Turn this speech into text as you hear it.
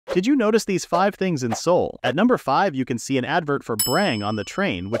Did you notice these 5 things in Seoul? At number 5, you can see an advert for Brang on the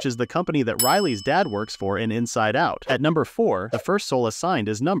train, which is the company that Riley's dad works for in Inside Out. At number 4, the first Seoul assigned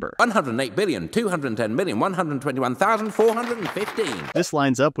is number 108,210,121,415. This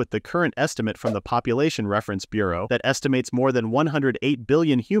lines up with the current estimate from the Population Reference Bureau that estimates more than 108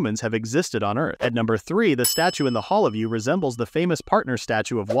 billion humans have existed on Earth. At number 3, the statue in the Hall of View resembles the famous partner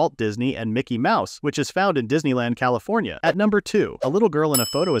statue of Walt Disney and Mickey Mouse, which is found in Disneyland, California. At number 2, a little girl in a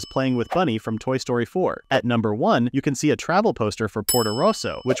photo is playing with Bunny from Toy Story 4. At number 1, you can see a travel poster for Porto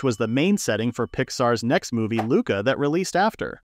Rosso, which was the main setting for Pixar's next movie, Luca, that released after.